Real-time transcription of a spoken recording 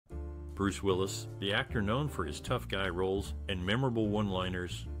Bruce Willis, the actor known for his tough guy roles and memorable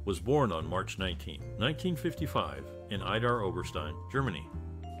one-liners, was born on March 19, 1955, in Idar Oberstein, Germany.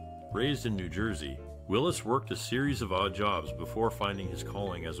 Raised in New Jersey, Willis worked a series of odd jobs before finding his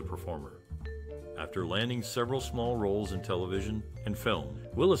calling as a performer. After landing several small roles in television and film,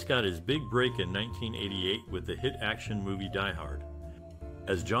 Willis got his big break in 1988 with the hit action movie DieHard.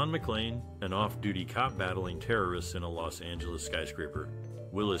 As John McClane, an off-duty cop battling terrorists in a Los Angeles skyscraper,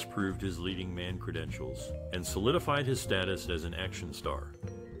 Willis proved his leading man credentials and solidified his status as an action star.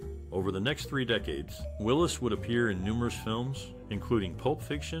 Over the next 3 decades, Willis would appear in numerous films, including Pulp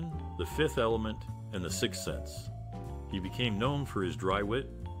Fiction, The Fifth Element, and The Sixth Sense. He became known for his dry wit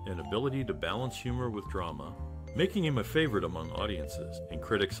and ability to balance humor with drama, making him a favorite among audiences and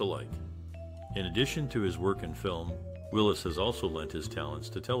critics alike. In addition to his work in film, Willis has also lent his talents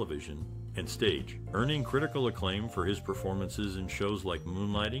to television and stage, earning critical acclaim for his performances in shows like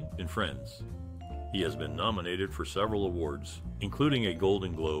Moonlighting and Friends. He has been nominated for several awards, including a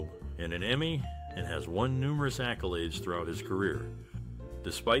Golden Globe and an Emmy, and has won numerous accolades throughout his career.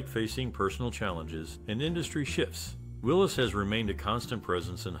 Despite facing personal challenges and industry shifts, Willis has remained a constant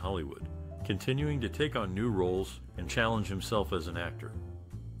presence in Hollywood, continuing to take on new roles and challenge himself as an actor.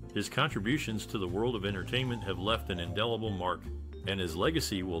 His contributions to the world of entertainment have left an indelible mark, and his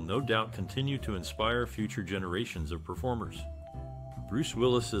legacy will no doubt continue to inspire future generations of performers. Bruce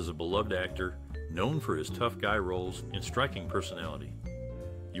Willis is a beloved actor, known for his tough guy roles and striking personality.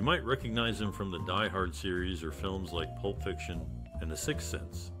 You might recognize him from the Die Hard series or films like Pulp Fiction and The Sixth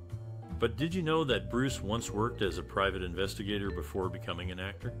Sense. But did you know that Bruce once worked as a private investigator before becoming an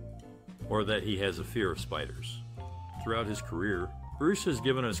actor? Or that he has a fear of spiders? Throughout his career, Bruce has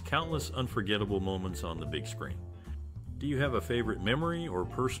given us countless unforgettable moments on the big screen. Do you have a favorite memory or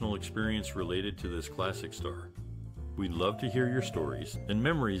personal experience related to this classic star? We'd love to hear your stories and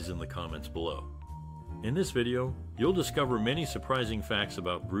memories in the comments below. In this video, you'll discover many surprising facts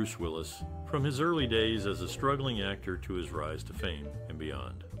about Bruce Willis, from his early days as a struggling actor to his rise to fame and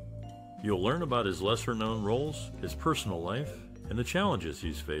beyond. You'll learn about his lesser-known roles, his personal life, and the challenges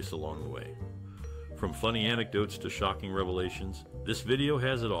he's faced along the way. From funny anecdotes to shocking revelations, this video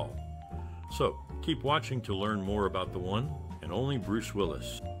has it all. So, keep watching to learn more about the one and only Bruce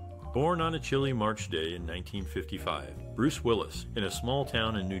Willis. Born on a chilly March day in 1955, Bruce Willis, in a small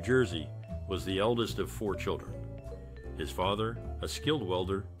town in New Jersey, was the eldest of 4 children. His father, a skilled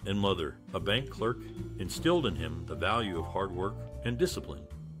welder, and mother, a bank clerk, instilled in him the value of hard work and discipline.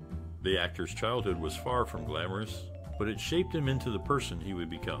 The actor's childhood was far from glamorous, but it shaped him into the person he would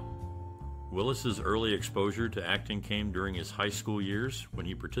become. Willis's early exposure to acting came during his high school years when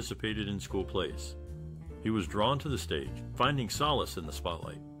he participated in school plays. He was drawn to the stage, finding solace in the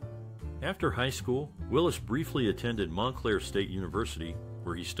spotlight. After high school, Willis briefly attended Montclair State University,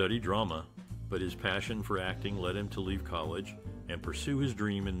 where he studied drama, but his passion for acting led him to leave college and pursue his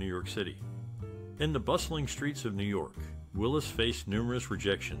dream in New York City. In the bustling streets of New York, Willis faced numerous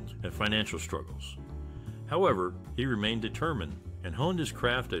rejections and financial struggles. However, he remained determined and honed his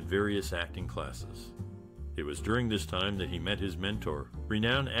craft at various acting classes. It was during this time that he met his mentor,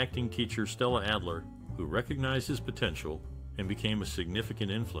 renowned acting teacher Stella Adler, who recognized his potential and became a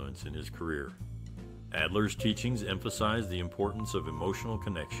significant influence in his career. Adler's teachings emphasized the importance of emotional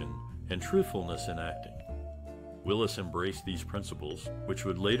connection and truthfulness in acting. Willis embraced these principles, which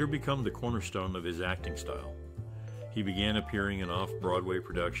would later become the cornerstone of his acting style. He began appearing in off-Broadway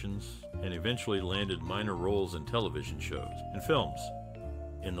productions and eventually landed minor roles in television shows and films.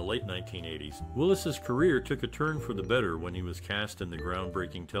 In the late 1980s, Willis's career took a turn for the better when he was cast in the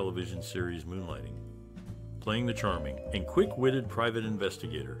groundbreaking television series Moonlighting. Playing the charming and quick-witted private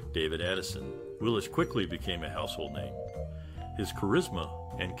investigator, David Addison, Willis quickly became a household name. His charisma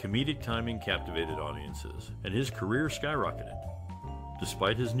and comedic timing captivated audiences, and his career skyrocketed.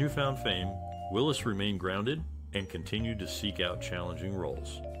 Despite his newfound fame, Willis remained grounded and continued to seek out challenging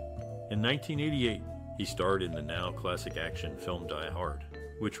roles. In 1988, he starred in the now classic action film Die Hard,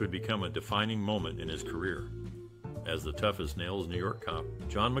 which would become a defining moment in his career. As the tough-as-nails New York cop,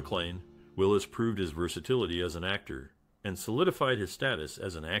 John McClane, Willis proved his versatility as an actor and solidified his status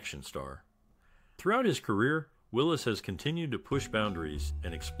as an action star. Throughout his career, Willis has continued to push boundaries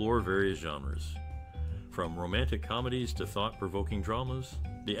and explore various genres. From romantic comedies to thought-provoking dramas,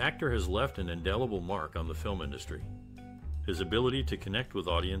 the actor has left an indelible mark on the film industry. His ability to connect with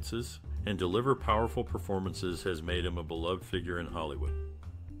audiences and deliver powerful performances has made him a beloved figure in Hollywood.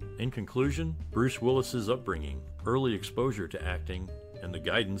 In conclusion, Bruce Willis's upbringing, early exposure to acting, and the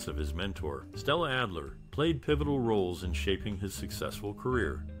guidance of his mentor, Stella Adler, played pivotal roles in shaping his successful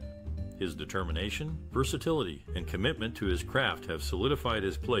career. His determination, versatility, and commitment to his craft have solidified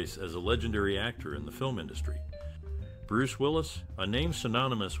his place as a legendary actor in the film industry. Bruce Willis, a name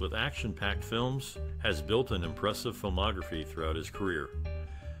synonymous with action-packed films, has built an impressive filmography throughout his career.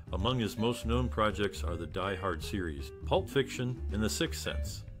 Among his most known projects are the DieHard series, Pulp Fiction, and The Sixth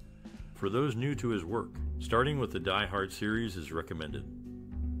Sense. For those new to his work, starting with the DieHard series is recommended.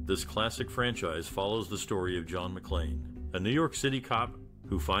 This classic franchise follows the story of John McClane, a New York City cop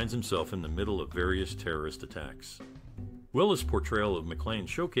who finds himself in the middle of various terrorist attacks. Willis' portrayal of McClane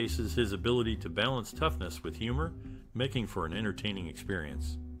showcases his ability to balance toughness with humor, making for an entertaining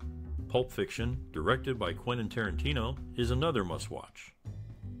experience. Pulp Fiction, directed by Quentin Tarantino, is another must-watch.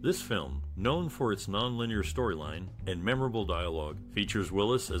 This film, known for its non-linear storyline and memorable dialogue, features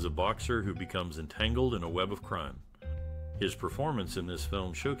Willis as a boxer who becomes entangled in a web of crime. His performance in this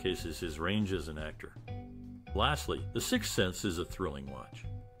film showcases his range as an actor. Lastly, The Sixth Sense is a thrilling watch.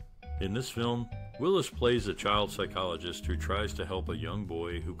 In this film, Willis plays a child psychologist who tries to help a young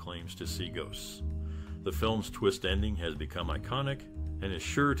boy who claims to see ghosts. The film's twist ending has become iconic and is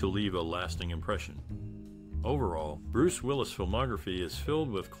sure to leave a lasting impression. Overall, Bruce Willis' filmography is filled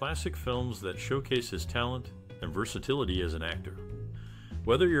with classic films that showcase his talent and versatility as an actor.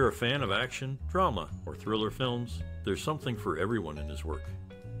 Whether you're a fan of action, drama, or thriller films, there's something for everyone in his work.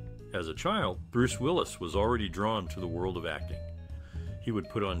 As a child, Bruce Willis was already drawn to the world of acting. He would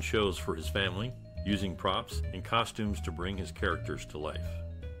put on shows for his family, using props and costumes to bring his characters to life.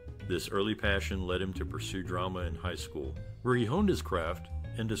 This early passion led him to pursue drama in high school, where he honed his craft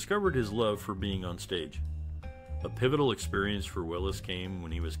and discovered his love for being on stage. A pivotal experience for Willis came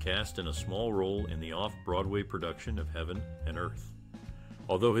when he was cast in a small role in the off-Broadway production of Heaven and Earth.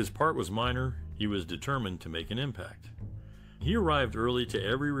 Although his part was minor, he was determined to make an impact. He arrived early to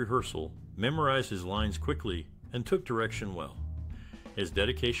every rehearsal, memorized his lines quickly, and took direction well. His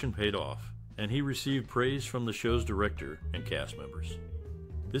dedication paid off, and he received praise from the show's director and cast members.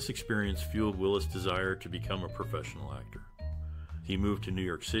 This experience fueled Willis' desire to become a professional actor. He moved to New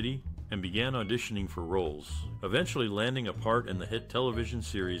York City and began auditioning for roles, eventually landing a part in the hit television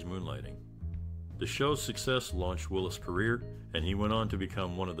series Moonlighting. The show's success launched Willis' career, and he went on to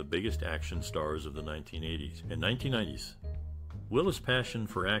become one of the biggest action stars of the 1980s and 1990s. Willis' passion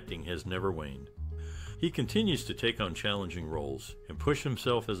for acting has never waned. He continues to take on challenging roles and push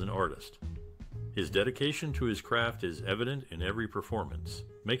himself as an artist. His dedication to his craft is evident in every performance,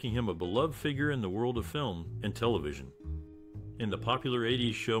 making him a beloved figure in the world of film and television. In the popular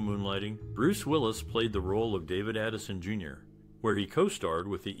 80s show Moonlighting, Bruce Willis played the role of David Addison Jr., where he co-starred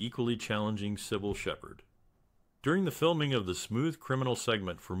with the equally challenging Sybil Shepherd. During the filming of the Smooth Criminal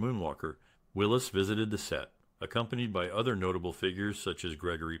segment for Moonwalker, Willis visited the set, accompanied by other notable figures such as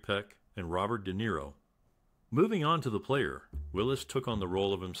Gregory Peck and Robert De Niro. Moving on to the player, Willis took on the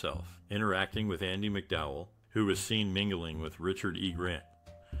role of himself, interacting with Andie MacDowell, who was seen mingling with Richard E. Grant.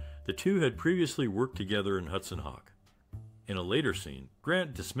 The two had previously worked together in Hudson Hawk. In a later scene,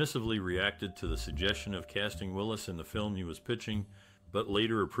 Grant dismissively reacted to the suggestion of casting Willis in the film he was pitching, but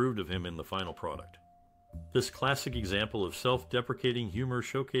later approved of him in the final product. This classic example of self-deprecating humor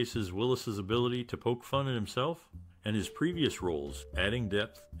showcases Willis's ability to poke fun at himself and his previous roles, adding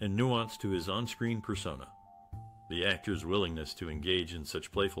depth and nuance to his on-screen persona. The actor's willingness to engage in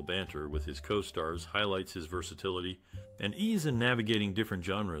such playful banter with his co-stars highlights his versatility and ease in navigating different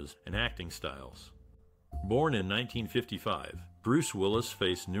genres and acting styles. Born in 1955, Bruce Willis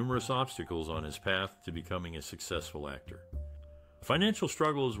faced numerous obstacles on his path to becoming a successful actor. Financial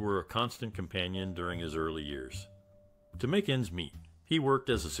struggles were a constant companion during his early years. To make ends meet, he worked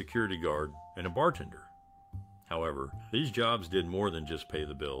as a security guard and a bartender. However, these jobs did more than just pay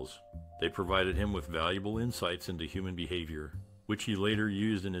the bills. They provided him with valuable insights into human behavior, which he later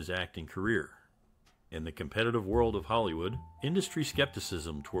used in his acting career. In the competitive world of Hollywood, industry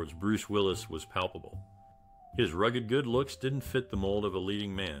skepticism towards Bruce Willis was palpable. His rugged good looks didn't fit the mold of a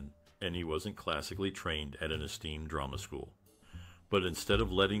leading man, and he wasn't classically trained at an esteemed drama school. But instead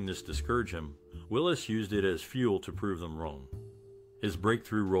of letting this discourage him, Willis used it as fuel to prove them wrong. His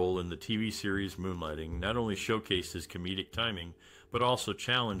breakthrough role in the TV series Moonlighting not only showcased his comedic timing, but also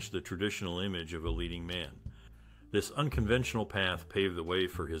challenged the traditional image of a leading man. This unconventional path paved the way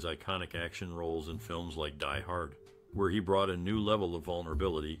for his iconic action roles in films like Die Hard, where he brought a new level of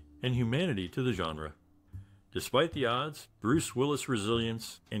vulnerability and humanity to the genre. Despite the odds, Bruce Willis'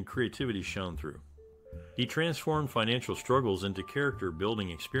 resilience and creativity shone through. He transformed financial struggles into character-building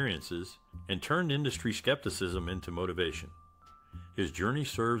experiences and turned industry skepticism into motivation. His journey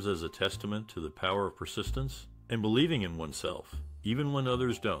serves as a testament to the power of persistence and believing in oneself, even when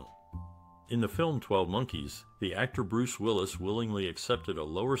others don't. In the film 12 Monkeys, the actor Bruce Willis willingly accepted a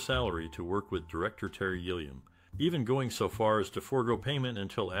lower salary to work with director Terry Gilliam, even going so far as to forego payment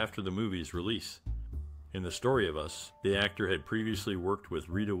until after the movie's release. In The Story of Us, the actor had previously worked with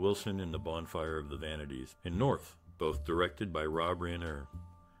Rita Wilson in The Bonfire of the Vanities and North, both directed by Rob Reiner.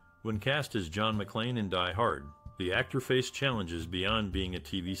 When cast as John McClane in Die Hard, the actor faced challenges beyond being a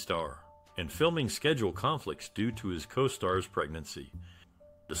TV star, and filming schedule conflicts due to his co-star's pregnancy.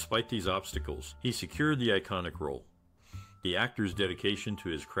 Despite these obstacles, he secured the iconic role. The actor's dedication to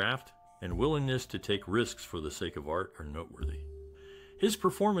his craft and willingness to take risks for the sake of art are noteworthy. His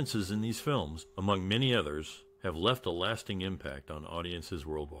performances in these films, among many others, have left a lasting impact on audiences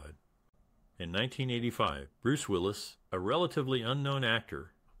worldwide. In 1985, Bruce Willis, a relatively unknown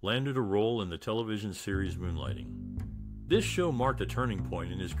actor, landed a role in the television series Moonlighting. This show marked a turning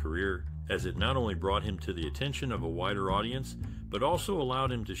point in his career, as it not only brought him to the attention of a wider audience, but also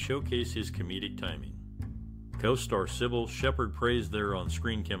allowed him to showcase his comedic timing. Co-star Sybil Shepherd praised their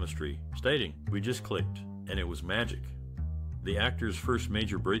on-screen chemistry, stating, "We just clicked, and it was magic." The actor's first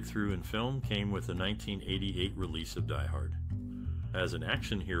major breakthrough in film came with the 1988 release of Die Hard. As an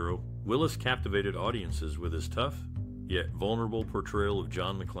action hero, Willis captivated audiences with his tough, yet vulnerable portrayal of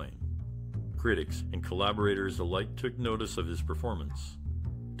John McClane. Critics and collaborators alike took notice of his performance.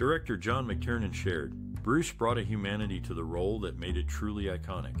 Director John McTiernan shared, "Bruce brought a humanity to the role that made it truly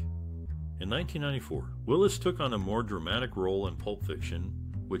iconic." In 1994, Willis took on a more dramatic role in Pulp Fiction,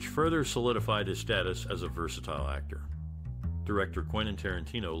 which further solidified his status as a versatile actor. Director Quentin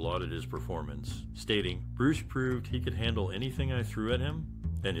Tarantino lauded his performance, stating, "Bruce proved he could handle anything I threw at him,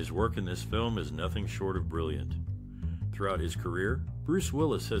 and his work in this film is nothing short of brilliant." Throughout his career, Bruce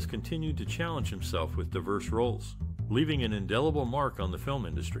Willis has continued to challenge himself with diverse roles, leaving an indelible mark on the film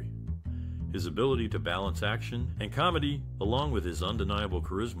industry. His ability to balance action and comedy, along with his undeniable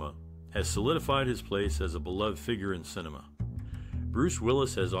charisma, has solidified his place as a beloved figure in cinema. Bruce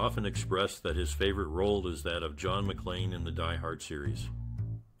Willis has often expressed that his favorite role is that of John McClane in the Die Hard series.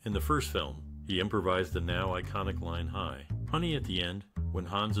 In the first film, he improvised the now iconic line "Honey" at the end when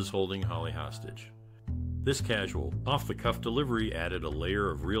Hans is holding Holly hostage. This casual, off-the-cuff delivery added a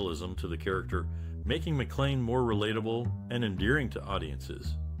layer of realism to the character, making McClane more relatable and endearing to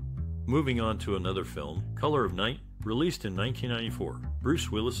audiences. Moving on to another film, Color of Night, released in 1994,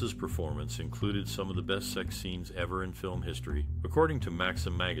 Bruce Willis's performance included some of the best sex scenes ever in film history, according to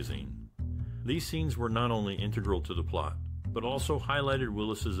Maxim magazine. These scenes were not only integral to the plot, but also highlighted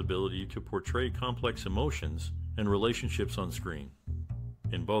Willis's ability to portray complex emotions and relationships on screen.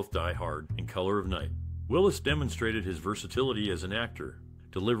 In both Die Hard and Color of Night, Willis demonstrated his versatility as an actor,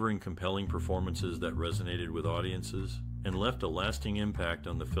 delivering compelling performances that resonated with audiences and left a lasting impact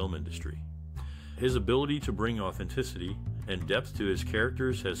on the film industry. His ability to bring authenticity and depth to his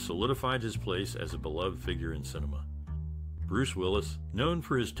characters has solidified his place as a beloved figure in cinema. Bruce Willis, known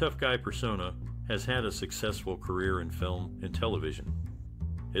for his tough guy persona, has had a successful career in film and television.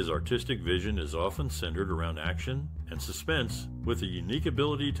 His artistic vision is often centered around action and suspense, with a unique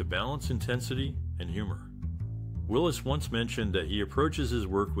ability to balance intensity and humor. Willis once mentioned that he approaches his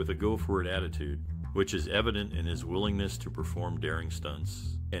work with a go-for-it attitude, which is evident in his willingness to perform daring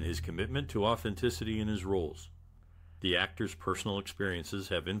stunts and his commitment to authenticity in his roles. The actor's personal experiences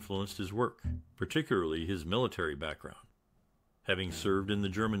have influenced his work, particularly his military background. Having served in the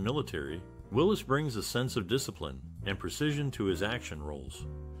German military, Willis brings a sense of discipline and precision to his action roles.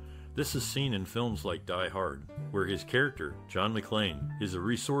 This is seen in films like Die Hard, where his character, John McClane, is a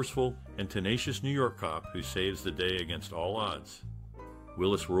resourceful and tenacious New York cop who saves the day against all odds.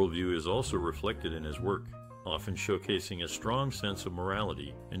 Willis' worldview is also reflected in his work, often showcasing a strong sense of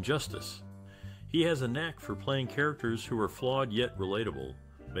morality and justice. He has a knack for playing characters who are flawed yet relatable,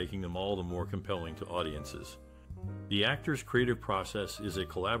 making them all the more compelling to audiences. The actor's creative process is a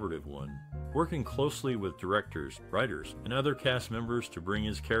collaborative one, working closely with directors, writers, and other cast members to bring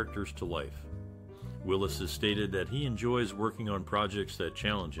his characters to life. Willis has stated that he enjoys working on projects that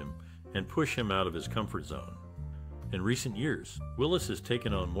challenge him and push him out of his comfort zone. In recent years, Willis has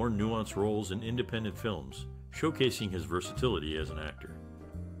taken on more nuanced roles in independent films, showcasing his versatility as an actor.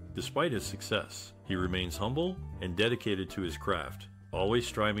 Despite his success, he remains humble and dedicated to his craft, always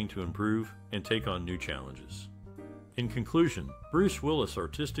striving to improve and take on new challenges. In conclusion, Bruce Willis'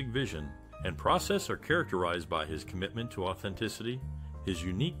 artistic vision and process are characterized by his commitment to authenticity, his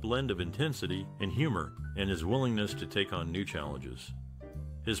unique blend of intensity and humor, and his willingness to take on new challenges.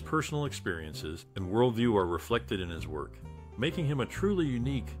 His personal experiences and worldview are reflected in his work, making him a truly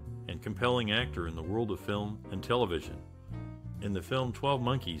unique and compelling actor in the world of film and television. In the film 12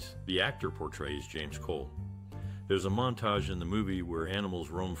 Monkeys, the actor portrays James Cole. There's a montage in the movie where animals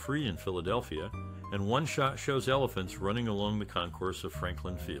roam free in Philadelphia, and one shot shows elephants running along the concourse of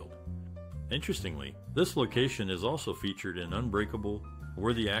Franklin Field. Interestingly, this location is also featured in Unbreakable,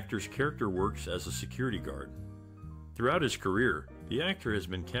 where the actor's character works as a security guard. Throughout his career, the actor has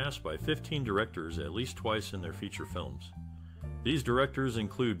been cast by 15 directors at least twice in their feature films. These directors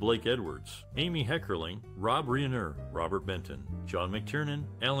include Blake Edwards, Amy Heckerling, Rob Reiner, Robert Benton, John McTiernan,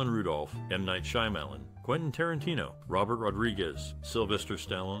 Alan Rudolph, M. Night Shyamalan, Quentin Tarantino, Robert Rodriguez, Sylvester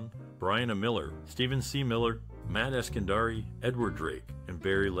Stallone, Brian A. Miller, Stephen C. Miller, Matt Eskandari, Edward Drake, and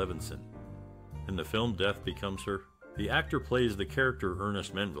Barry Levinson. In the film Death Becomes Her, the actor plays the character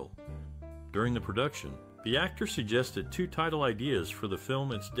Ernest Menville. During the production, the actor suggested two title ideas for the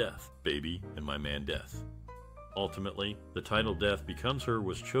film It's Death, Baby, and My Man Death. Ultimately, the title Death Becomes Her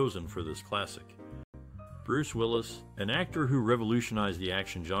was chosen for this classic. Bruce Willis, an actor who revolutionized the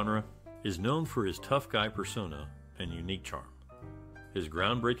action genre, is known for his tough guy persona and unique charm. His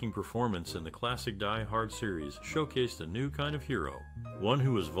groundbreaking performance in the classic DieHard series showcased a new kind of hero, one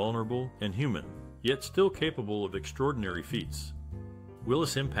who was vulnerable and human, yet still capable of extraordinary feats.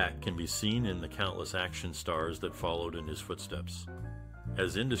 Willis' impact can be seen in the countless action stars that followed in his footsteps.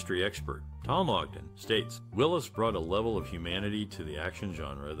 As industry expert, Tom Ogden states, Willis brought a level of humanity to the action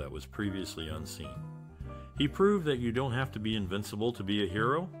genre that was previously unseen. He proved that you don't have to be invincible to be a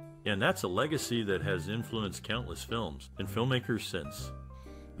hero, and that's a legacy that has influenced countless films and filmmakers since.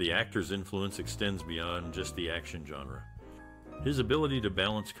 The actor's influence extends beyond just the action genre. His ability to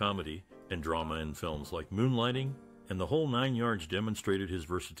balance comedy and drama in films like Moonlighting and The Whole Nine Yards demonstrated his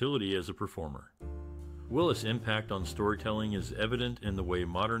versatility as a performer. Willis' impact on storytelling is evident in the way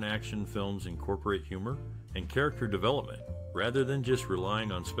modern action films incorporate humor and character development, rather than just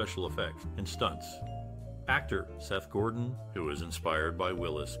relying on special effects and stunts. Actor Seth Gordon, who was inspired by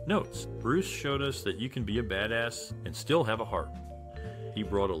Willis, notes, Bruce showed us that you can be a badass and still have a heart. He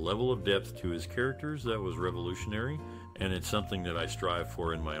brought a level of depth to his characters that was revolutionary, and it's something that I strive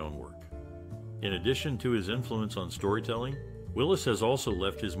for in my own work. In addition to his influence on storytelling, Willis has also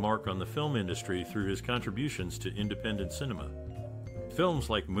left his mark on the film industry through his contributions to independent cinema. Films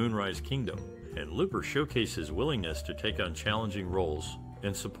like Moonrise Kingdom and Looper showcase his willingness to take on challenging roles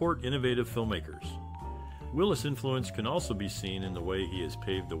and support innovative filmmakers. Willis' influence can also be seen in the way he has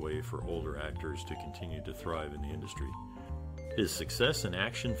paved the way for older actors to continue to thrive in the industry. His success in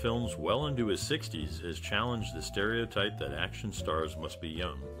action films well into his 60s has challenged the stereotype that action stars must be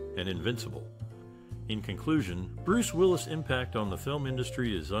young and invincible. In conclusion, Bruce Willis' impact on the film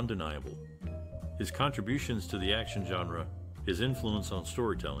industry is undeniable. His contributions to the action genre, his influence on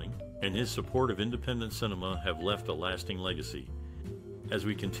storytelling, and his support of independent cinema have left a lasting legacy. As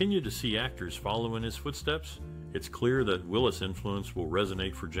we continue to see actors follow in his footsteps, it's clear that Willis' influence will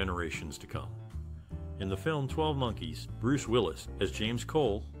resonate for generations to come. In the film 12 Monkeys, Bruce Willis, as James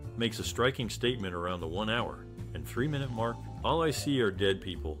Cole, makes a striking statement around the 1 hour and 3-minute mark, all I see are dead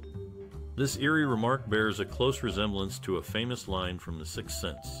people. This eerie remark bears a close resemblance to a famous line from The Sixth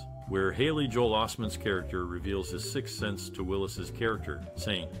Sense, where Haley Joel Osment's character reveals his sixth sense to Willis's character,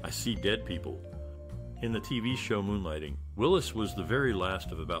 saying, I see dead people. In the TV show Moonlighting, Willis was the very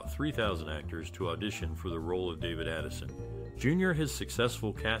last of about 3,000 actors to audition for the role of David Addison. Jr. His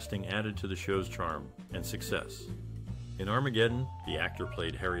successful casting added to the show's charm and success. In Armageddon, the actor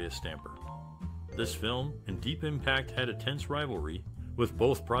played Harriet Stamper. This film and Deep Impact had a tense rivalry, with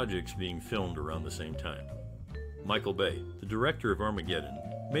both projects being filmed around the same time. Michael Bay, the director of Armageddon,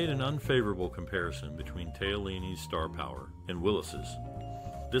 made an unfavorable comparison between Taya Leone's star power and Willis's.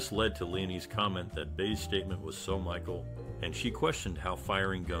 This led to Leone's comment that Bay's statement was so Michael, and she questioned how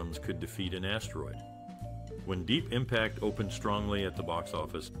firing guns could defeat an asteroid. When Deep Impact opened strongly at the box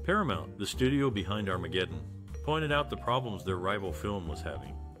office, Paramount, the studio behind Armageddon, pointed out the problems their rival film was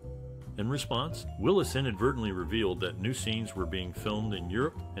having. In response, Willis inadvertently revealed that new scenes were being filmed in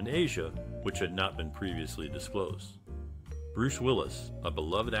Europe and Asia, which had not been previously disclosed. Bruce Willis, a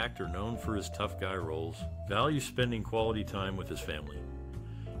beloved actor known for his tough guy roles, values spending quality time with his family.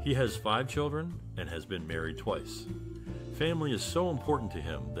 He has 5 children and has been married twice. Family is so important to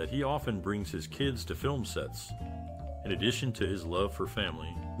him that he often brings his kids to film sets. In addition to his love for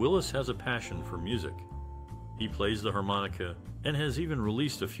family, Willis has a passion for music. He plays the harmonica and has even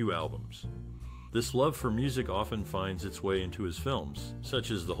released a few albums. This love for music often finds its way into his films,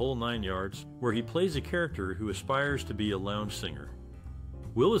 such as The Whole Nine Yards, where he plays a character who aspires to be a lounge singer.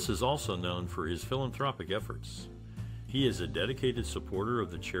 Willis is also known for his philanthropic efforts. He is a dedicated supporter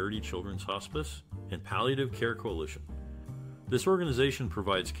of the charity Children's Hospice and Palliative Care Coalition. This organization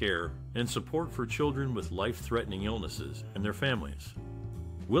provides care and support for children with life-threatening illnesses and their families.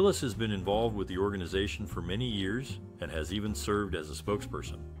 Willis has been involved with the organization for many years and has even served as a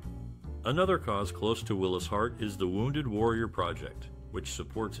spokesperson. Another cause close to Willis' heart is the Wounded Warrior Project, which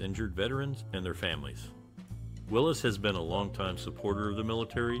supports injured veterans and their families. Willis has been a longtime supporter of the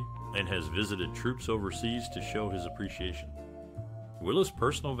military and has visited troops overseas to show his appreciation. Willis'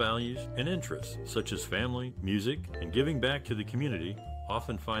 personal values and interests, such as family, music, and giving back to the community,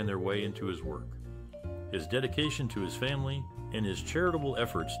 often find their way into his work. His dedication to his family and his charitable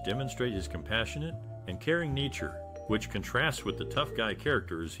efforts demonstrate his compassionate and caring nature, which contrasts with the tough guy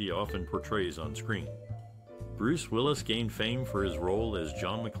characters he often portrays on screen. Bruce Willis gained fame for his role as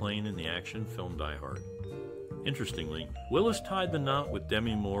John McClane in the action film Die Hard. Interestingly, Willis tied the knot with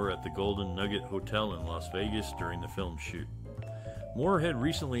Demi Moore at the Golden Nugget Hotel in Las Vegas during the film's shoot. Moore had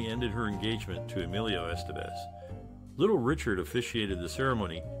recently ended her engagement to Emilio Estevez. Little Richard officiated the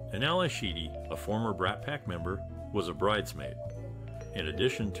ceremony, and Al Ashidi, a former Brat Pack member, was a bridesmaid. In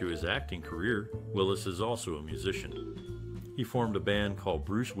addition to his acting career, Willis is also a musician. He formed a band called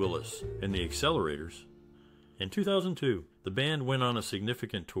Bruce Willis and the Accelerators. In 2002, the band went on a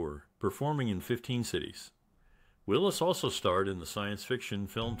significant tour, performing in 15 cities. Willis also starred in the science fiction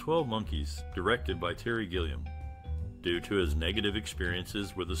film 12 Monkeys, directed by Terry Gilliam. Due to his negative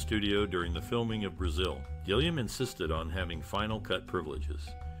experiences with the studio during the filming of Brazil, Gilliam insisted on having final cut privileges.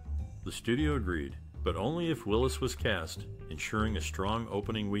 The studio agreed, but only if Willis was cast, ensuring a strong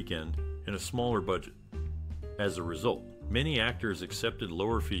opening weekend and a smaller budget. As a result, many actors accepted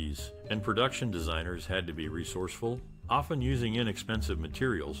lower fees, and production designers had to be resourceful, often using inexpensive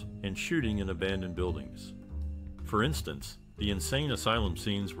materials and shooting in abandoned buildings. For instance, the insane asylum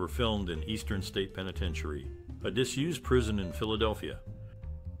scenes were filmed in Eastern State Penitentiary, a disused prison in Philadelphia.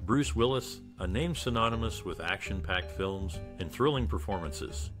 Bruce Willis, a name synonymous with action-packed films and thrilling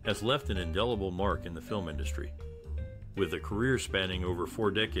performances, has left an indelible mark in the film industry. With a career spanning over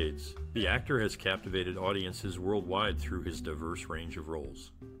 4 decades, the actor has captivated audiences worldwide through his diverse range of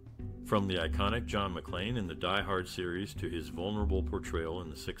roles. From the iconic John McClane in the Die Hard series to his vulnerable portrayal in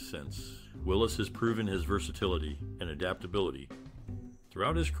The Sixth Sense, Willis has proven his versatility and adaptability.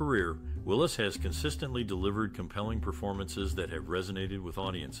 Throughout his career, Willis has consistently delivered compelling performances that have resonated with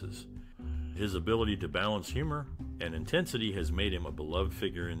audiences. His ability to balance humor and intensity has made him a beloved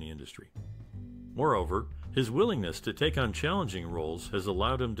figure in the industry. Moreover, his willingness to take on challenging roles has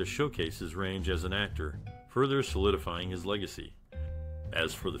allowed him to showcase his range as an actor, further solidifying his legacy.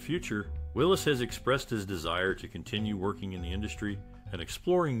 As for the future, Willis has expressed his desire to continue working in the industry and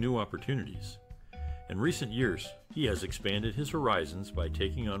exploring new opportunities. In recent years, he has expanded his horizons by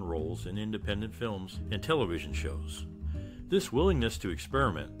taking on roles in independent films and television shows. This willingness to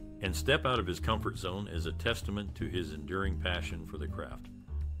experiment and step out of his comfort zone is a testament to his enduring passion for the craft.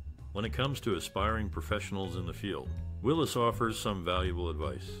 When it comes to aspiring professionals in the field, Willis offers some valuable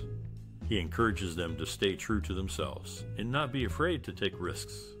advice. He encourages them to stay true to themselves and not be afraid to take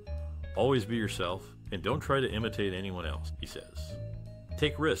risks. Always be yourself and don't try to imitate anyone else, he says.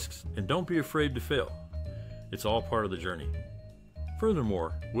 Take risks and don't be afraid to fail. It's all part of the journey.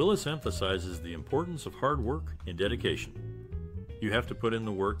 Furthermore, Willis emphasizes the importance of hard work and dedication. You have to put in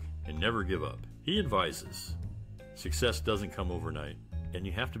the work and never give up. He advises, success doesn't come overnight, and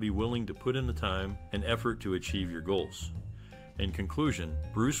you have to be willing to put in the time and effort to achieve your goals. In conclusion,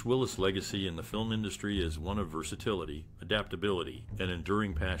 Bruce Willis' legacy in the film industry is one of versatility, adaptability, and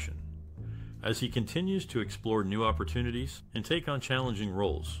enduring passion. As he continues to explore new opportunities and take on challenging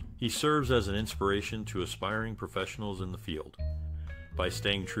roles, he serves as an inspiration to aspiring professionals in the field. By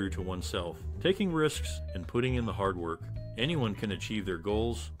staying true to oneself, taking risks, and putting in the hard work, anyone can achieve their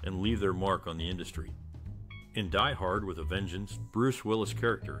goals and leave their mark on the industry. In Die Hard with a Vengeance, Bruce Willis'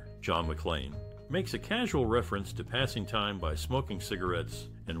 character, John McClane, makes a casual reference to passing time by smoking cigarettes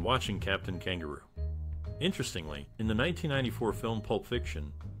and watching Captain Kangaroo. Interestingly, in the 1994 film Pulp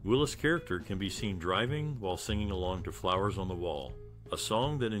Fiction, Willis' character can be seen driving while singing along to Flowers on the Wall, a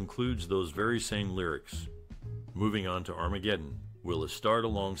song that includes those very same lyrics. Moving on to Armageddon, Willis starred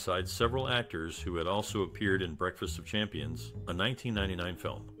alongside several actors who had also appeared in Breakfast of Champions, a 1999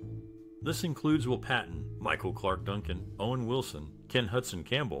 film. This includes Will Patton, Michael Clark Duncan, Owen Wilson, Ken Hudson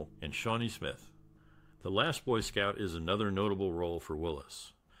Campbell, and Shawnee Smith. The Last Boy Scout is another notable role for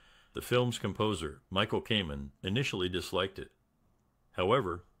Willis. The film's composer, Michael Kamen, initially disliked it.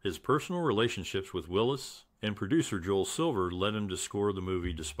 However, his personal relationships with Willis and producer Joel Silver led him to score the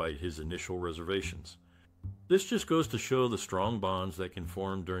movie despite his initial reservations. This just goes to show the strong bonds that can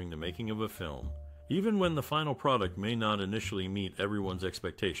form during the making of a film, even when the final product may not initially meet everyone's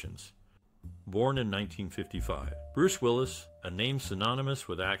expectations. Born in 1955, Bruce Willis, a name synonymous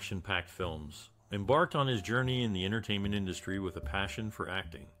with action-packed films, embarked on his journey in the entertainment industry with a passion for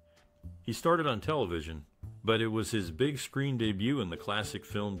acting. He started on television, but it was his big screen debut in the classic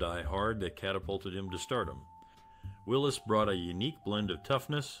film Die Hard that catapulted him to stardom. Willis brought a unique blend of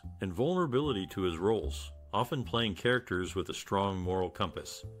toughness and vulnerability to his roles, often playing characters with a strong moral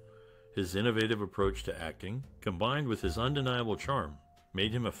compass. His innovative approach to acting, combined with his undeniable charm,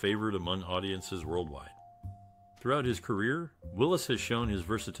 made him a favorite among audiences worldwide. Throughout his career, Willis has shown his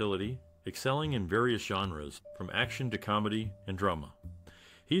versatility, excelling in various genres, from action to comedy and drama.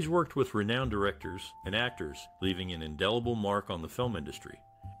 He's worked with renowned directors and actors, leaving an indelible mark on the film industry.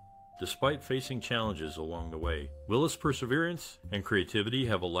 Despite facing challenges along the way, Willis' perseverance and creativity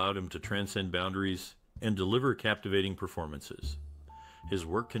have allowed him to transcend boundaries and deliver captivating performances. His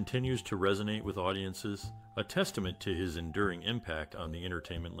work continues to resonate with audiences, a testament to his enduring impact on the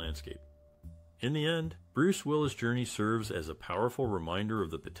entertainment landscape. In the end, Bruce Willis' journey serves as a powerful reminder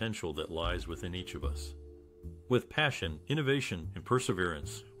of the potential that lies within each of us. With passion, innovation, and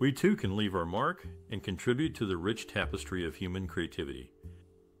perseverance, we too can leave our mark and contribute to the rich tapestry of human creativity.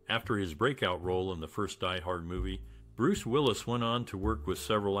 After his breakout role in the first Die Hard movie, Bruce Willis went on to work with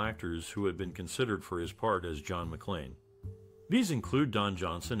several actors who had been considered for his part as John McClane. These include Don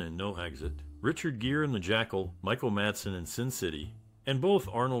Johnson in No Exit, Richard Gere in The Jackal, Michael Madsen in Sin City, and both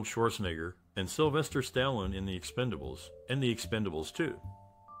Arnold Schwarzenegger and Sylvester Stallone in The Expendables and The Expendables 2.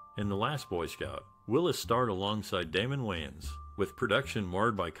 In The Last Boy Scout, Willis starred alongside Damon Wayans, with production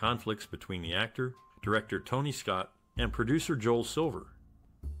marred by conflicts between the actor, director Tony Scott, and producer Joel Silver.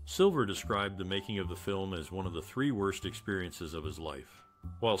 Silver described the making of the film as one of the 3 worst experiences of his life,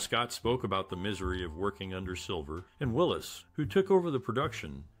 while Scott spoke about the misery of working under Silver and Willis, who took over the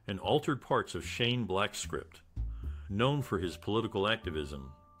production and altered parts of Shane Black's script. Known for his political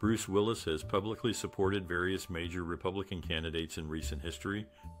activism, Bruce Willis has publicly supported various major Republican candidates in recent history,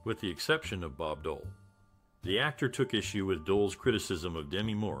 with the exception of Bob Dole. The actor took issue with Dole's criticism of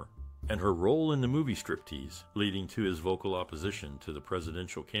Demi Moore and her role in the movie Striptease, leading to his vocal opposition to the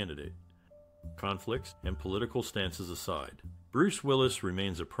presidential candidate. Conflicts and political stances aside, Bruce Willis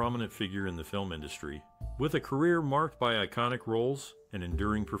remains a prominent figure in the film industry, with a career marked by iconic roles and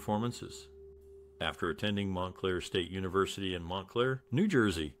enduring performances. After attending Montclair State University in Montclair, New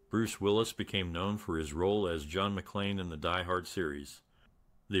Jersey, Bruce Willis became known for his role as John McClane in the Die Hard series.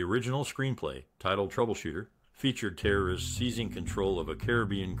 The original screenplay, titled Troubleshooter, featured terrorists seizing control of a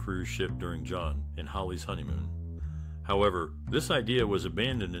Caribbean cruise ship during John and Holly's honeymoon. However, this idea was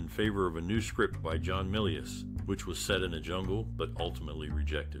abandoned in favor of a new script by John Milius, which was set in a jungle but ultimately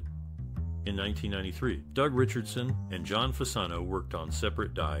rejected. In 1993, Doug Richardson and John Fasano worked on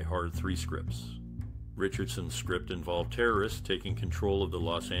separate Die Hard 3 scripts. Richardson's script involved terrorists taking control of the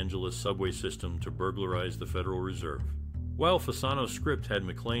Los Angeles subway system to burglarize the Federal Reserve, while Fasano's script had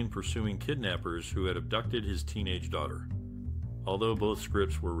McClane pursuing kidnappers who had abducted his teenage daughter. Although both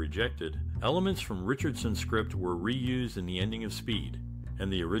scripts were rejected, elements from Richardson's script were reused in the ending of Speed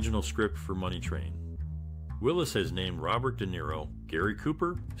and the original script for Money Train. Willis has named Robert De Niro, Gary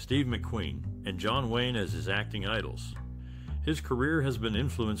Cooper, Steve McQueen, and John Wayne as his acting idols. His career has been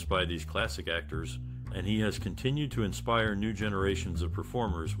influenced by these classic actors, and he has continued to inspire new generations of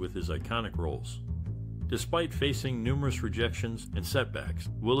performers with his iconic roles. Despite facing numerous rejections and setbacks,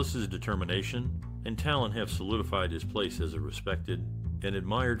 Willis's determination and talent have solidified his place as a respected and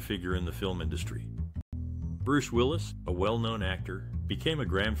admired figure in the film industry. Bruce Willis, a well-known actor, became a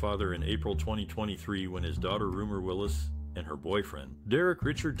grandfather in April 2023 when his daughter Rumor Willis and her boyfriend, Derek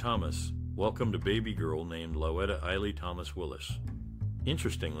Richard Thomas, welcomed a baby girl named Lawetta Eiley Thomas Willis.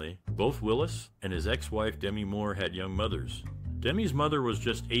 Interestingly, both Willis and his ex-wife Demi Moore had young mothers. Demi's mother was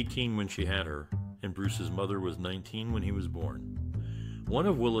just 18 when she had her, and Bruce's mother was 19 when he was born. One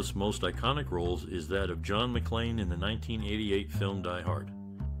of Willis' most iconic roles is that of John McClane in the 1988 film Die Hard.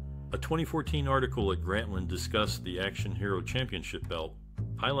 A 2014 article at Grantland discussed the Action Hero Championship belt,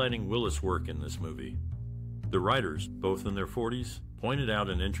 highlighting Willis' work in this movie. The writers, both in their 40s, pointed out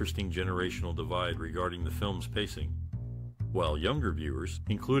an interesting generational divide regarding the film's pacing. While younger viewers,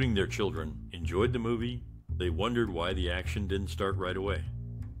 including their children, enjoyed the movie, they wondered why the action didn't start right away.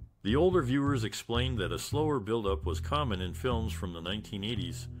 The older viewers explained that a slower build-up was common in films from the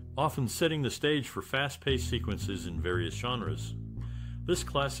 1980s, often setting the stage for fast-paced sequences in various genres. This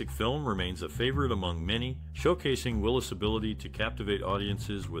classic film remains a favorite among many, showcasing Willis' ability to captivate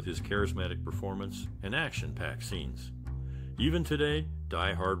audiences with his charismatic performance and action-packed scenes. Even today,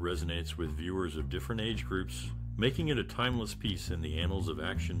 Die Hard resonates with viewers of different age groups, making it a timeless piece in the annals of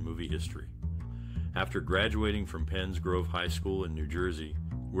action movie history. After graduating from Penns Grove High School in New Jersey,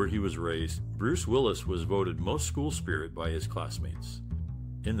 where he was raised, Bruce Willis was voted most school spirit by his classmates.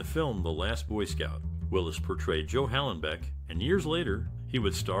 In the film The Last Boy Scout, Willis portrayed Joe Hallenbeck, and years later, he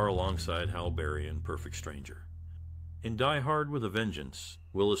would star alongside Halle Berry in Perfect Stranger. In Die Hard with a Vengeance,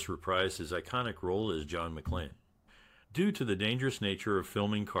 Willis reprised his iconic role as John McClane. Due to the dangerous nature of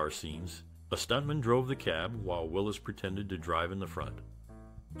filming car scenes, a stuntman drove the cab while Willis pretended to drive in the front.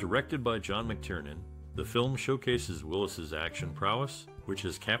 Directed by John McTiernan, the film showcases Willis's action prowess, which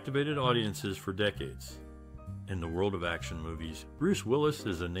has captivated audiences for decades. In the world of action movies, Bruce Willis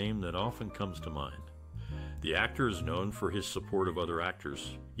is a name that often comes to mind. The actor is known for his support of other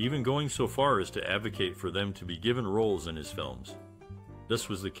actors, even going so far as to advocate for them to be given roles in his films. This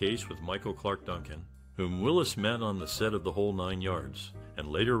was the case with Michael Clarke Duncan, whom Willis met on the set of The Whole Nine Yards, and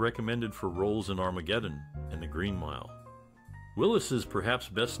later recommended for roles in Armageddon and The Green Mile. Willis is perhaps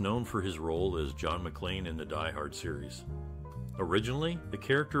best known for his role as John McClane in the Die Hard series. Originally, the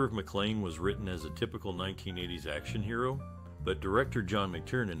character of McClane was written as a typical 1980s action hero, but director John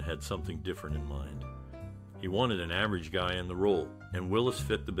McTiernan had something different in mind. He wanted an average guy in the role, and Willis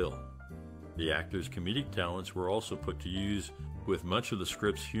fit the bill. The actor's comedic talents were also put to use, with much of the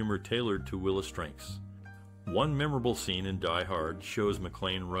script's humor tailored to Willis' strengths. One memorable scene in Die Hard shows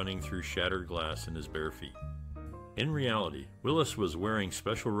McClane running through shattered glass in his bare feet. In reality, Willis was wearing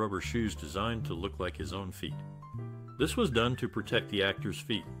special rubber shoes designed to look like his own feet. This was done to protect the actor's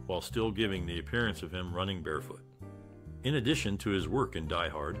feet while still giving the appearance of him running barefoot. In addition to his work in Die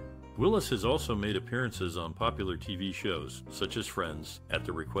Hard, Willis has also made appearances on popular TV shows, such as Friends, at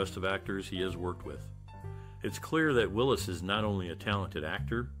the request of actors he has worked with. It's clear that Willis is not only a talented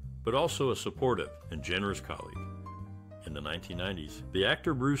actor, but also a supportive and generous colleague. In the 1990s, the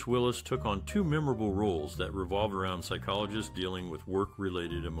actor Bruce Willis took on two memorable roles that revolved around psychologists dealing with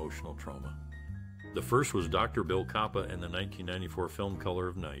work-related emotional trauma. The first was Dr. Bill Coppa in the 1994 film Color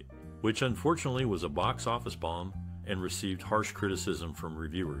of Night, which unfortunately was a box office bomb and received harsh criticism from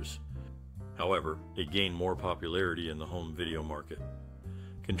reviewers. However, it gained more popularity in the home video market.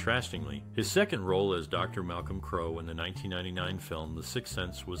 Contrastingly, his second role as Dr. Malcolm Crowe in the 1999 film The Sixth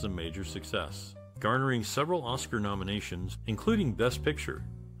Sense was a major success, garnering several Oscar nominations, including Best Picture.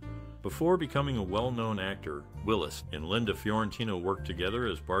 Before becoming a well-known actor, Willis and Linda Fiorentino worked together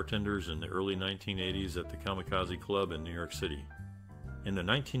as bartenders in the early 1980s at the Kamikaze Club in New York City. In the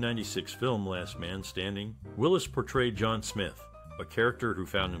 1996 film Last Man Standing, Willis portrayed John Smith, a character who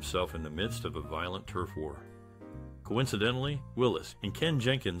found himself in the midst of a violent turf war. Coincidentally, Willis and Ken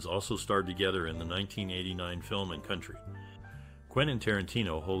Jenkins also starred together in the 1989 film and Country. Quentin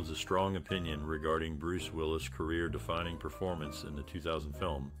Tarantino holds a strong opinion regarding Bruce Willis' career-defining performance in the 2000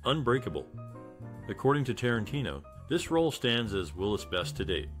 film Unbreakable. According to Tarantino, this role stands as Willis' best to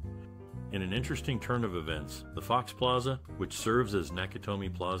date. In an interesting turn of events, the Fox Plaza, which serves as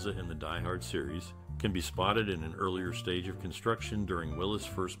Nakatomi Plaza in the Die Hard series, can be spotted in an earlier stage of construction during Willis'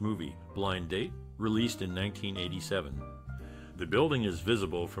 first movie, Blind Date, released in 1987. The building is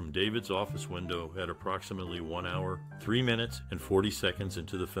visible from David's office window at approximately 1 hour, 3 minutes, and 40 seconds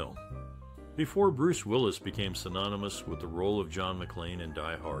into the film. Before Bruce Willis became synonymous with the role of John McClane in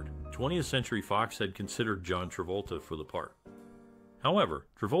Die Hard, 20th Century Fox had considered John Travolta for the part. However,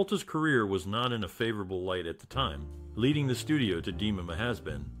 Travolta's career was not in a favorable light at the time, leading the studio to deem him a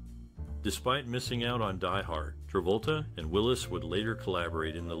has-been. Despite missing out on Die Hard, Travolta and Willis would later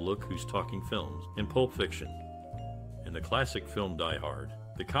collaborate in the Look Who's Talking films and Pulp Fiction. In the classic film Die Hard,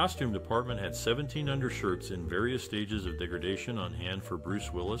 the costume department had 17 undershirts in various stages of degradation on hand for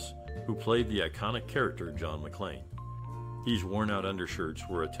Bruce Willis, who played the iconic character John McClane. These worn-out undershirts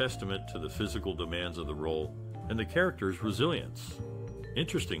were a testament to the physical demands of the role and the character's resilience.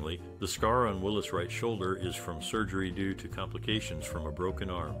 Interestingly, the scar on Willis' right shoulder is from surgery due to complications from a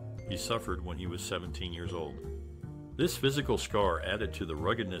broken arm he suffered when he was 17 years old. This physical scar added to the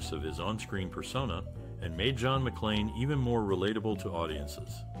ruggedness of his on-screen persona and made John McClane even more relatable to audiences.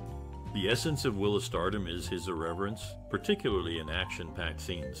 The essence of Willis' stardom is his irreverence, particularly in action-packed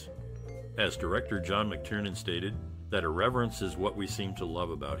scenes. As director John McTiernan stated, that irreverence is what we seem to love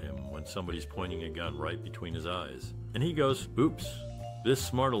about him when somebody's pointing a gun right between his eyes. And he goes, oops. This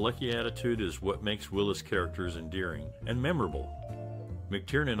smart-alecky attitude is what makes Willis' characters endearing and memorable.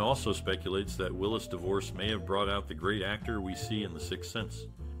 McTiernan also speculates that Willis' divorce may have brought out the great actor we see in The Sixth Sense.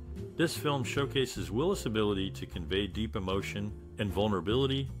 This film showcases Willis' ability to convey deep emotion and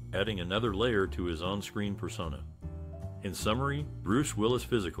vulnerability, adding another layer to his on-screen persona. In summary, Bruce Willis'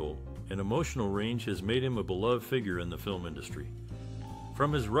 physical and emotional range has made him a beloved figure in the film industry.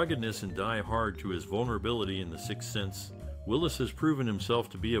 From his ruggedness in Die Hard to his vulnerability in The Sixth Sense, Willis has proven himself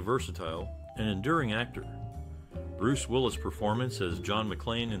to be a versatile and enduring actor. Bruce Willis' performance as John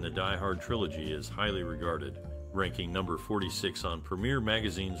McClane in the Die Hard trilogy is highly regarded, ranking number 46 on Premiere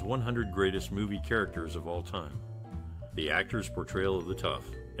Magazine's 100 Greatest Movie Characters of All Time. The actor's portrayal of the tough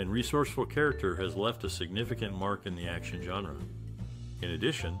and resourceful character has left a significant mark in the action genre. In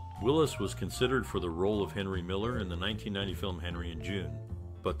addition, Willis was considered for the role of Henry Miller in the 1990 film Henry and June,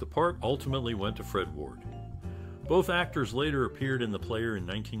 but the part ultimately went to Fred Ward. Both actors later appeared in The Player in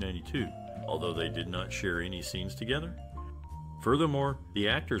 1992, although they did not share any scenes together. Furthermore, the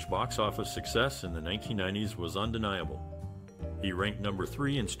actor's box office success in the 1990s was undeniable. He ranked number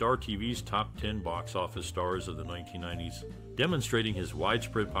 3 in Star TV's top 10 box office stars of the 1990s, demonstrating his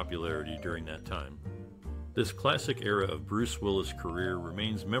widespread popularity during that time. This classic era of Bruce Willis' career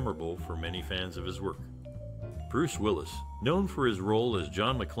remains memorable for many fans of his work. Bruce Willis, known for his role as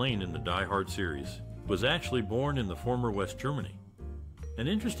John McClane in the DieHard series, was actually born in the former West Germany. An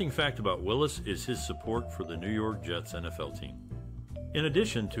interesting fact about Willis is his support for the New York Jets NFL team. In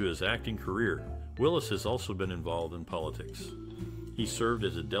addition to his acting career, Willis has also been involved in politics. He served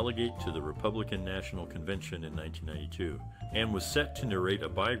as a delegate to the Republican National Convention in 1992 and was set to narrate a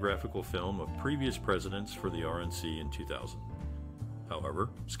biographical film of previous presidents for the RNC in 2000. However,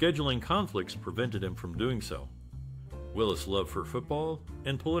 scheduling conflicts prevented him from doing so. Willis' love for football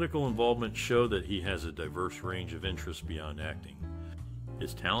and political involvement show that he has a diverse range of interests beyond acting.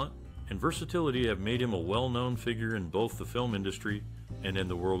 His talent and versatility have made him a well-known figure in both the film industry and in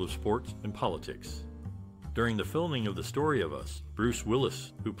the world of sports and politics. During the filming of The Story of Us, Bruce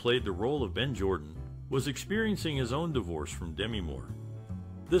Willis, who played the role of Ben Jordan, was experiencing his own divorce from Demi Moore.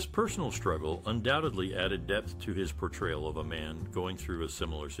 This personal struggle undoubtedly added depth to his portrayal of a man going through a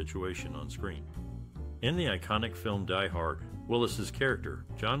similar situation on screen. In the iconic film Die Hard, Willis's character,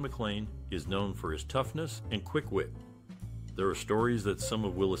 John McClane, is known for his toughness and quick wit. There are stories that some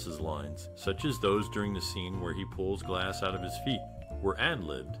of Willis's lines, such as those during the scene where he pulls glass out of his feet, were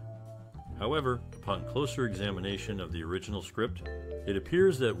ad-libbed. However, upon closer examination of the original script, it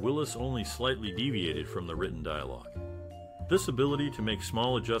appears that Willis only slightly deviated from the written dialogue. This ability to make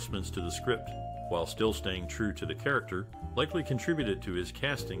small adjustments to the script, while still staying true to the character, likely contributed to his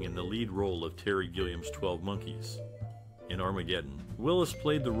casting in the lead role of Terry Gilliam's 12 Monkeys. In Armageddon, Willis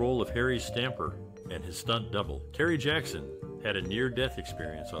played the role of Harry Stamper, and his stunt double, Terry Jackson, had a near-death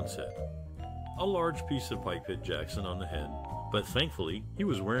experience on set. A large piece of pipe hit Jackson on the head, but thankfully, he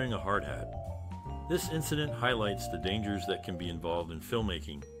was wearing a hard hat. This incident highlights the dangers that can be involved in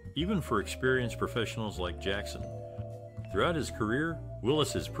filmmaking, even for experienced professionals like Jackson. Throughout his career,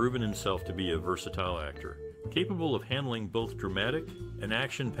 Willis has proven himself to be a versatile actor, capable of handling both dramatic and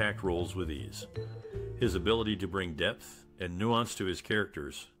action-packed roles with ease. His ability to bring depth and nuance to his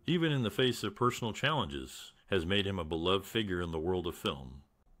characters, even in the face of personal challenges, has made him a beloved figure in the world of film.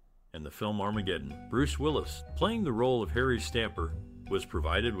 In the film Armageddon, Bruce Willis, playing the role of Harry Stamper, was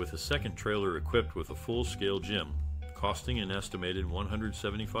provided with a second trailer equipped with a full-scale gym, costing an estimated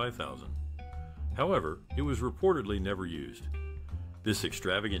 $175,000. However, it was reportedly never used. This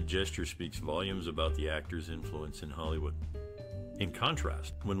extravagant gesture speaks volumes about the actor's influence in Hollywood. In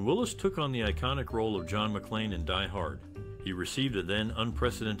contrast, when Willis took on the iconic role of John McClane in Die Hard, he received a then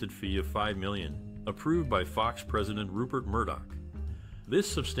unprecedented fee of $5 million, approved by Fox President Rupert Murdoch. This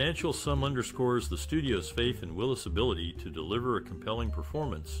substantial sum underscores the studio's faith in Willis' ability to deliver a compelling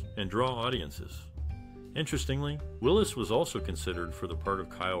performance and draw audiences. Interestingly, Willis was also considered for the part of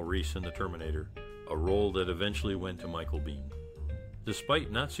Kyle Reese in The Terminator, a role that eventually went to Michael Biehn.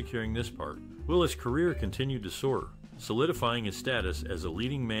 Despite not securing this part, Willis' career continued to soar, solidifying his status as a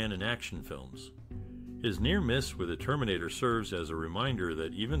leading man in action films. His near miss with The Terminator serves as a reminder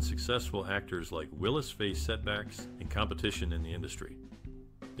that even successful actors like Willis face setbacks and competition in the industry.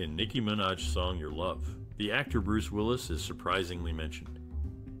 In Nicki Minaj's song Your Love, the actor Bruce Willis is surprisingly mentioned.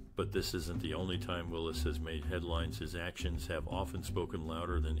 But this isn't the only time Willis has made headlines. His actions have often spoken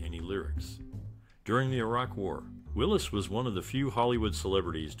louder than any lyrics. During the Iraq War, Willis was one of the few Hollywood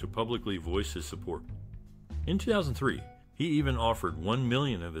celebrities to publicly voice his support. In 2003, he even offered $1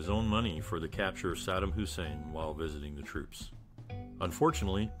 million of his own money for the capture of Saddam Hussein while visiting the troops.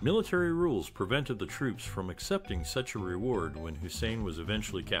 Unfortunately, military rules prevented the troops from accepting such a reward when Hussein was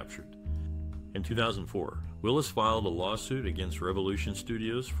eventually captured. In 2004, Willis filed a lawsuit against Revolution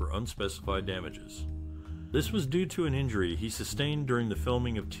Studios for unspecified damages. This was due to an injury he sustained during the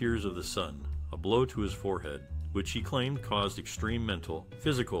filming of Tears of the Sun, a blow to his forehead, which he claimed caused extreme mental,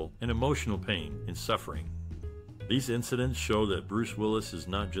 physical, and emotional pain and suffering. These incidents show that Bruce Willis is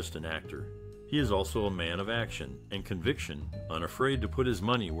not just an actor. He is also a man of action and conviction, unafraid to put his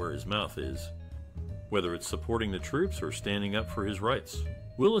money where his mouth is. Whether it's supporting the troops or standing up for his rights,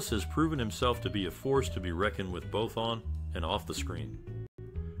 Willis has proven himself to be a force to be reckoned with both on and off the screen.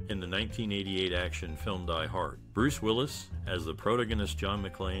 in the 1988 action film Die Hard. Bruce Willis, as the protagonist John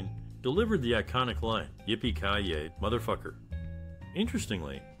McClane, delivered the iconic line, "Yippee-ki-yay, motherfucker."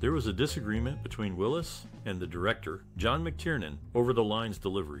 Interestingly, there was a disagreement between Willis and the director, John McTiernan, over the line's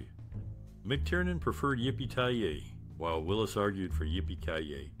delivery. McTiernan preferred "yippee-ki-yay," while Willis argued for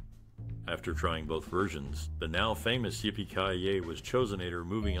 "yippee-ki-yay." After trying both versions, the now famous "yippee-ki-yay" was chosen. Later,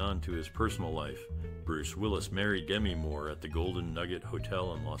 moving on to his personal life, Bruce Willis married Demi Moore at the Golden Nugget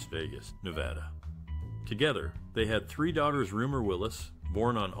Hotel in Las Vegas, Nevada. Together, they had 3 daughters: Rumor Willis,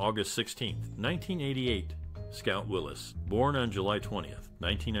 born on August 16, 1988, Scout Willis, born on July 20,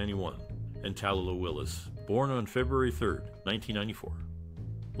 1991, and Tallulah Willis, born on February 3, 1994.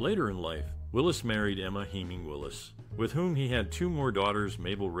 Later in life, Willis married Emma Heming Willis, with whom he had 2 more daughters: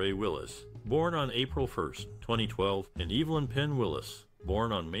 Mabel Ray Willis, born on April 1, 2012, and Evelyn Penn Willis,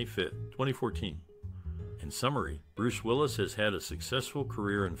 born on May 5, 2014. In summary, Bruce Willis has had a successful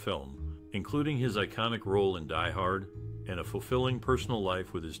career in film, including his iconic role in Die Hard, and a fulfilling personal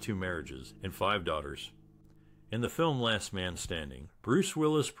life with his 2 marriages and 5 daughters. In the film Last Man Standing, Bruce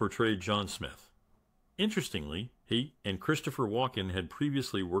Willis portrayed John Smith. Interestingly, he and Christopher Walken had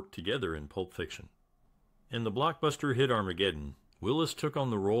previously worked together in Pulp Fiction. In the blockbuster hit Armageddon, Willis took on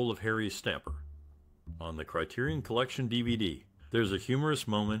the role of Harry Stamper. On the Criterion Collection DVD, there's a humorous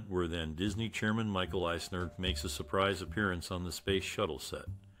moment where then Disney chairman Michael Eisner makes a surprise appearance on the space shuttle set.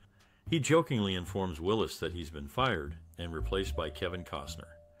 He jokingly informs Willis that he's been fired and replaced by Kevin Costner.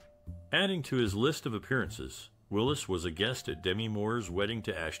 Adding to his list of appearances, Willis was a guest at Demi Moore's wedding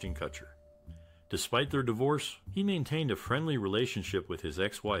to Ashton Kutcher. Despite their divorce, he maintained a friendly relationship with his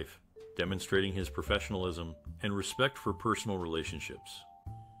ex-wife, demonstrating his professionalism and respect for personal relationships.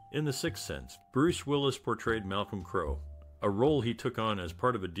 In The Sixth Sense, Bruce Willis portrayed Malcolm Crowe, a role he took on as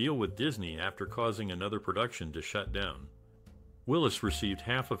part of a deal with Disney after causing another production to shut down. Willis received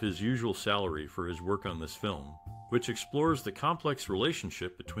half of his usual salary for his work on this film, which explores the complex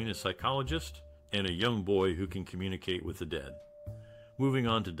relationship between a psychologist and a young boy who can communicate with the dead. Moving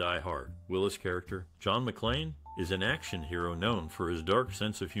on to Die Hard, Willis' character, John McClane, is an action hero known for his dark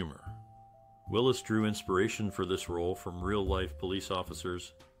sense of humor. Willis drew inspiration for this role from real-life police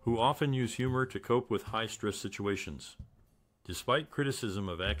officers who often use humor to cope with high-stress situations. Despite criticism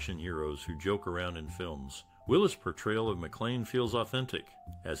of action heroes who joke around in films, Willis' portrayal of McClane feels authentic,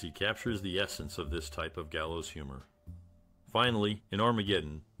 as he captures the essence of this type of gallows humor. Finally, in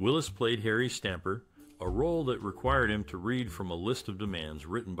Armageddon, Willis played Harry Stamper, a role that required him to read from a list of demands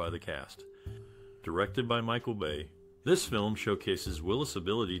written by the cast. Directed by Michael Bay, this film showcases Willis'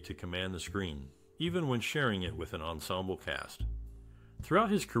 ability to command the screen, even when sharing it with an ensemble cast. Throughout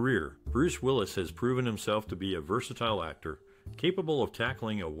his career, Bruce Willis has proven himself to be a versatile actor, capable of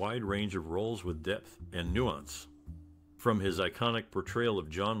tackling a wide range of roles with depth and nuance. From his iconic portrayal of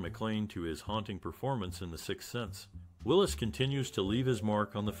John McClane to his haunting performance in The Sixth Sense, Willis continues to leave his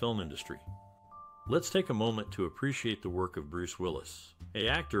mark on the film industry. Let's take a moment to appreciate the work of Bruce Willis, an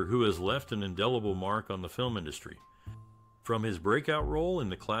actor who has left an indelible mark on the film industry. From his breakout role in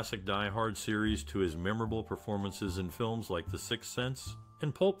the classic Die Hard series to his memorable performances in films like The Sixth Sense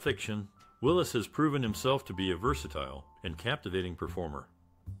and Pulp Fiction, Willis has proven himself to be a versatile and captivating performer.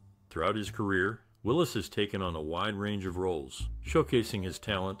 Throughout his career, Willis has taken on a wide range of roles, showcasing his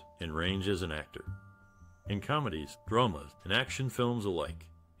talent and range as an actor. In comedies, dramas, and action films alike,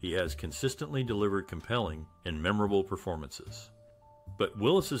 he has consistently delivered compelling and memorable performances. But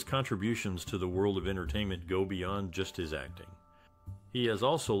Willis's contributions to the world of entertainment go beyond just his acting. He has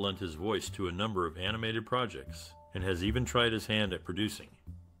also lent his voice to a number of animated projects, and has even tried his hand at producing.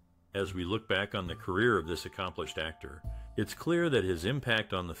 As we look back on the career of this accomplished actor, it's clear that his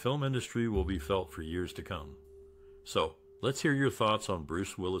impact on the film industry will be felt for years to come. So, let's hear your thoughts on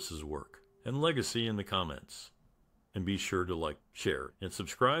Bruce Willis's work and legacy in the comments. And be sure to like, share, and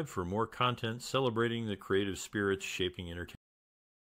subscribe for more content celebrating the creative spirits shaping entertainment.